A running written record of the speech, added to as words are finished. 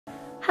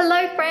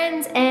Hello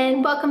friends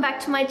and welcome back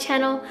to my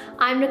channel.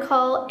 I'm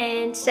Nicole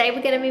and today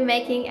we're going to be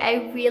making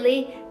a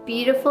really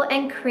beautiful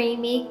and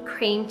creamy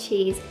cream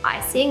cheese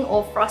icing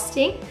or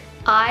frosting.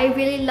 I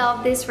really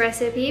love this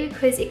recipe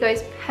because it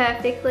goes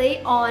perfectly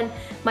on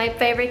my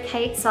favorite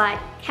cakes like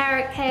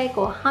carrot cake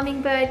or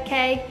hummingbird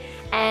cake,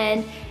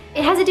 and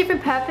it has a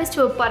different purpose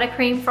to a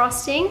buttercream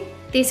frosting.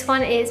 This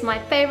one is my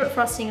favorite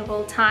frosting of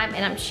all time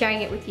and I'm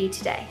sharing it with you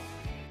today.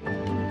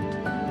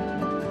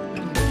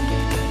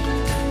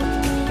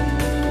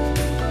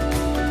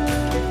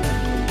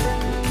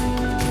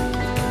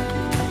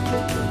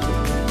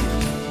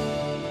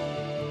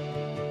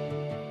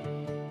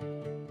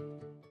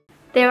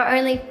 There are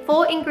only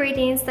 4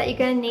 ingredients that you're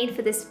going to need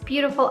for this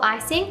beautiful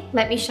icing.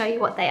 Let me show you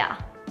what they are.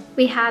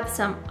 We have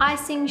some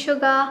icing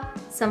sugar,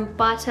 some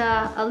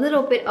butter, a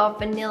little bit of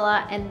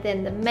vanilla, and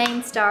then the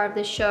main star of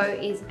the show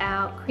is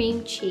our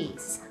cream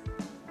cheese.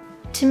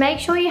 To make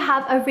sure you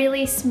have a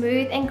really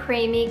smooth and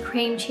creamy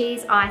cream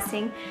cheese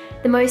icing,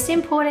 the most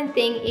important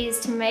thing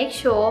is to make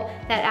sure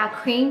that our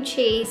cream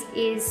cheese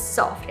is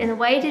soft. And the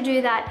way to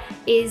do that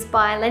is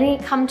by letting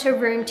it come to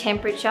room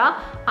temperature.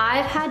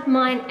 I've had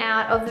mine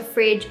out of the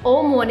fridge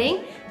all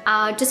morning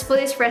just for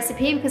this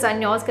recipe because I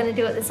know I was going to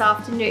do it this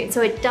afternoon.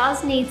 So it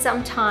does need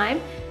some time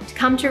to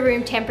come to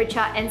room temperature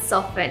and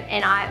soften.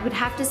 And I would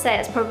have to say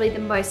that's probably the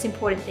most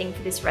important thing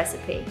for this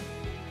recipe.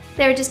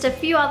 There are just a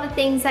few other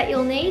things that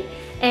you'll need,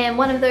 and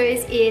one of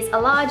those is a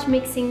large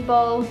mixing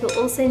bowl. You'll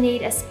also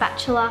need a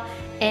spatula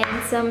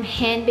and some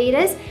hand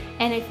beaters,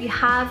 and if you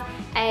have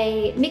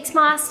a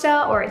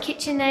Mixmaster or a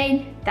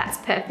KitchenAid, that's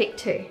perfect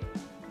too.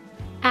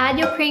 Add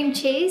your cream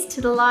cheese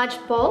to the large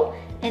bowl,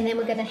 and then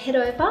we're going to head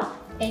over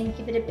and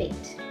give it a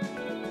beat.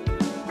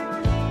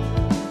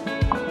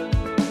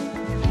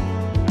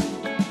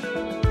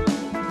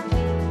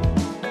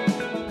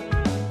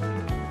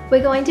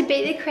 We're going to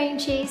beat the cream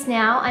cheese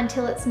now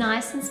until it's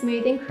nice and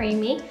smooth and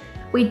creamy.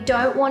 We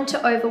don't want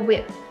to over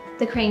whip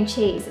the cream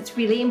cheese. It's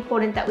really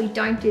important that we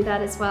don't do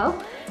that as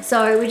well.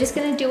 So we're just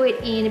going to do it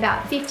in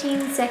about 15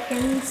 to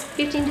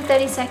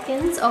 30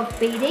 seconds of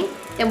beating.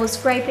 Then we'll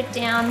scrape it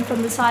down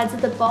from the sides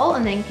of the bowl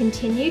and then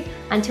continue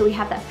until we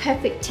have that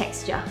perfect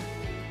texture.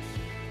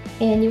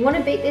 And you want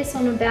to beat this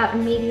on about a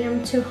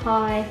medium to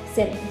high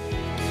setting.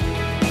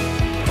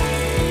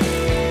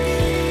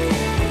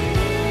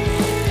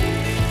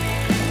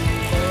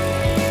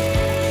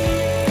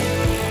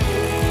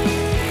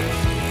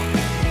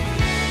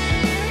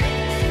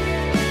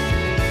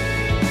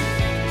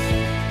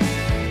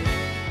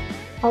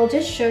 I'll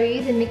just show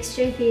you the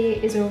mixture here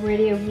is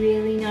already a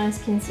really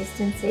nice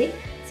consistency.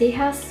 See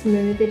how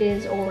smooth it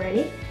is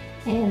already?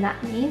 And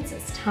that means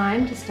it's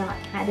time to start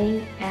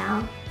adding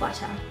our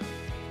butter.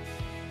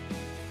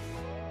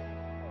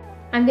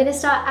 I'm going to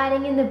start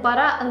adding in the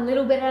butter a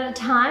little bit at a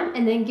time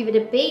and then give it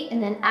a beat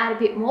and then add a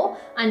bit more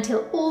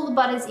until all the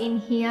butter's in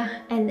here,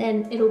 and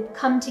then it'll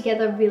come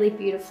together really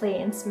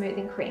beautifully and smooth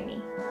and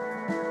creamy.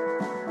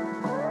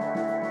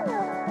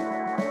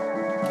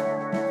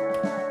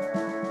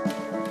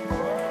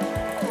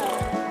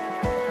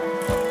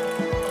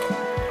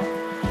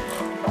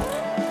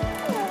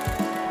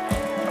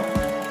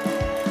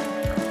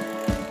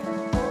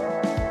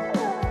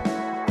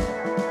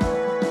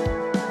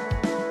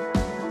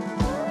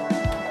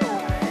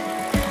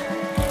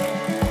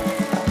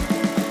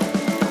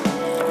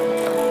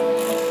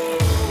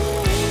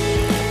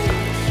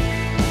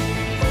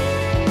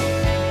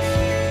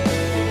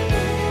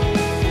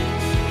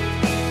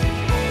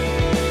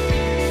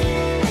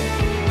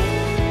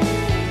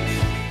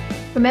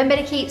 Remember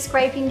to keep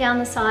scraping down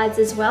the sides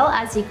as well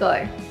as you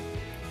go.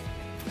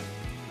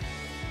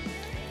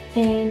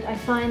 And I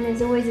find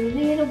there's always a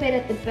little bit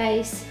at the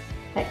base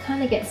that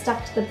kind of gets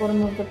stuck to the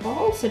bottom of the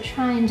bowl, so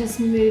try and just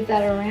move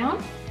that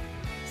around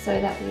so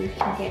that we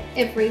can get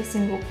every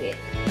single bit.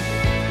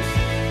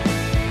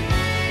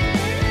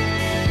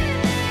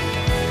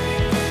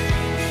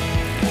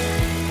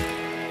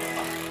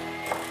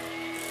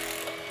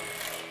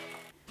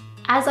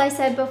 As I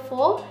said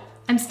before,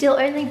 I'm still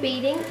only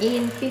beating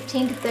in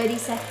 15 to 30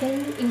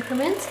 second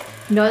increments.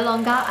 No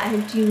longer. I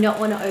do not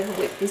want to over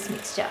whip this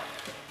mixture.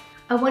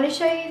 I want to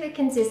show you the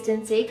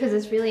consistency because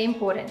it's really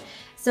important.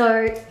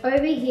 So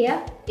over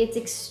here, it's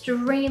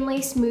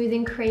extremely smooth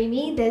and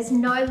creamy. There's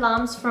no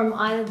lumps from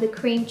either the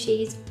cream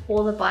cheese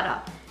or the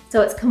butter.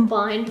 So it's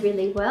combined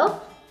really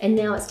well. And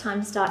now it's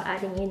time to start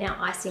adding in our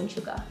icing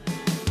sugar.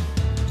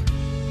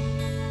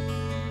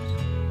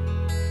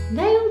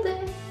 Nailed it!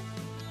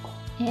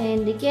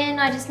 And again,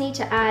 I just need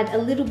to add a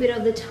little bit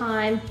of the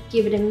time,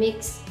 give it a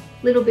mix,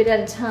 little bit at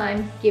a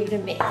time, give it a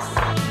mix.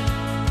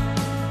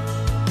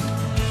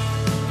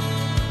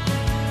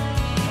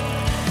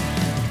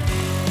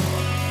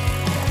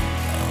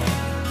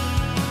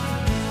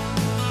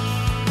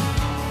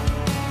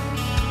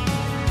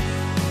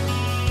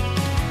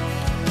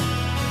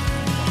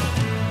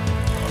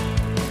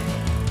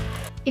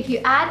 If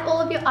you add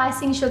all of your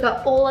icing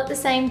sugar all at the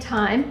same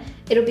time,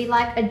 it'll be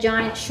like a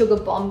giant sugar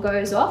bomb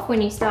goes off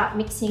when you start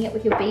mixing it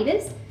with your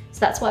beaters. So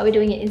that's why we're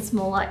doing it in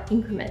smaller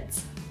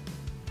increments.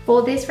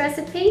 For this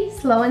recipe,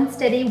 slow and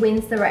steady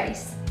wins the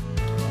race.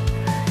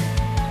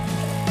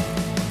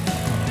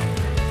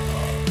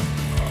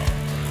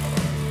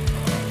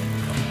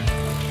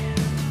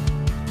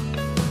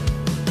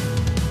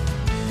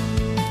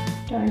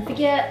 Don't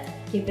forget,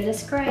 give it a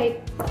scrape.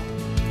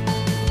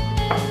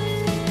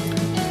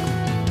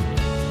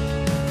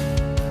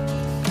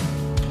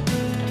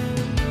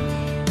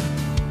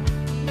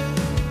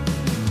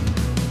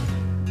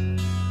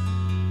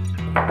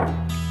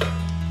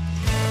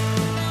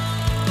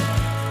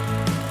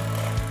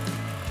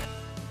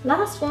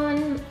 Last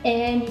one,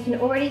 and you can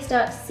already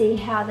start to see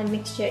how the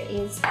mixture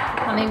is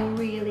becoming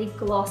really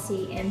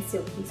glossy and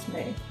silky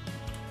smooth.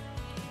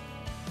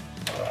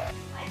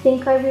 I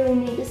think I really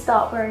need to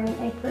start wearing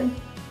an apron.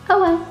 Oh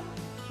well.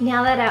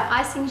 Now that our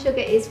icing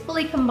sugar is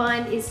fully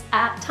combined, it's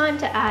time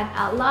to add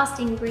our last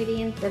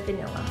ingredient, the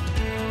vanilla.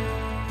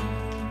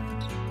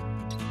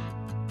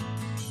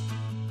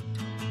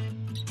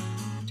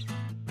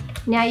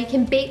 Now you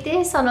can beat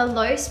this on a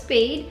low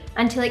speed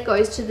until it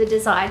goes to the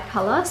desired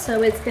color.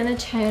 So it's gonna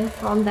turn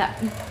from that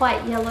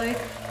quite yellow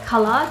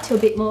color to a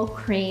bit more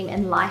cream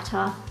and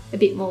lighter, a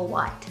bit more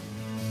white.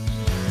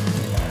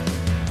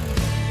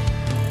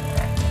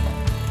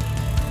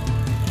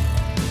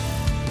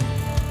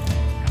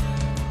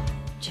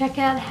 Check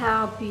out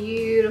how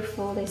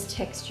beautiful this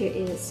texture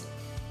is.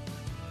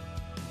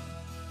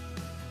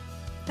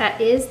 That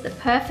is the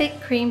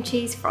perfect cream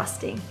cheese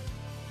frosting.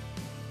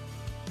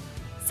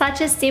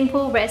 Such a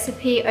simple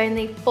recipe,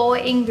 only 4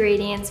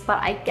 ingredients,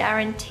 but I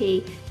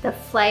guarantee the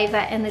flavor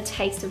and the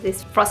taste of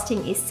this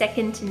frosting is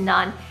second to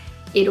none.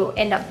 It'll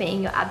end up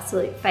being your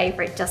absolute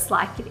favorite, just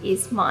like it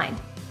is mine.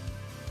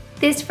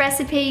 This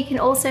recipe you can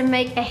also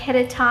make ahead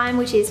of time,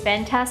 which is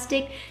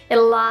fantastic.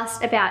 It'll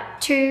last about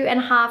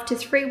 2.5 to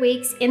 3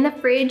 weeks in the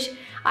fridge.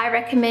 I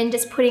recommend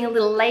just putting a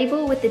little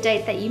label with the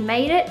date that you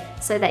made it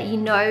so that you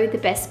know the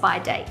best by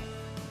date.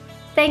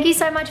 Thank you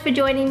so much for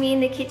joining me in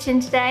the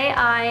kitchen today.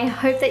 I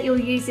hope that you'll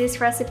use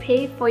this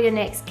recipe for your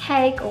next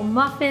cake or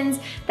muffins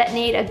that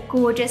need a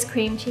gorgeous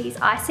cream cheese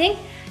icing.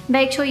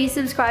 Make sure you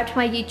subscribe to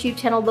my YouTube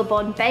channel, The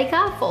Bond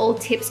Baker, for all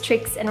tips,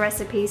 tricks, and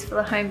recipes for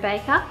the home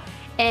baker.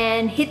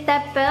 And hit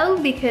that bell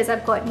because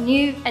I've got a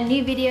new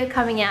video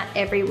coming out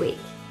every week.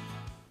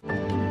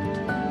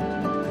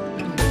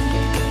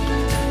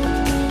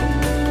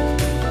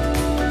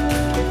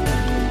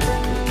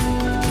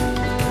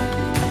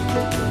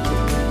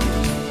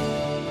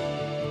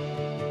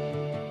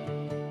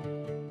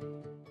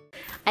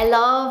 I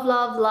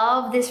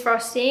love this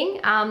frosting.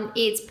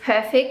 It's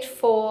perfect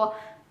for,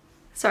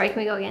 sorry, can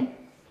we go again?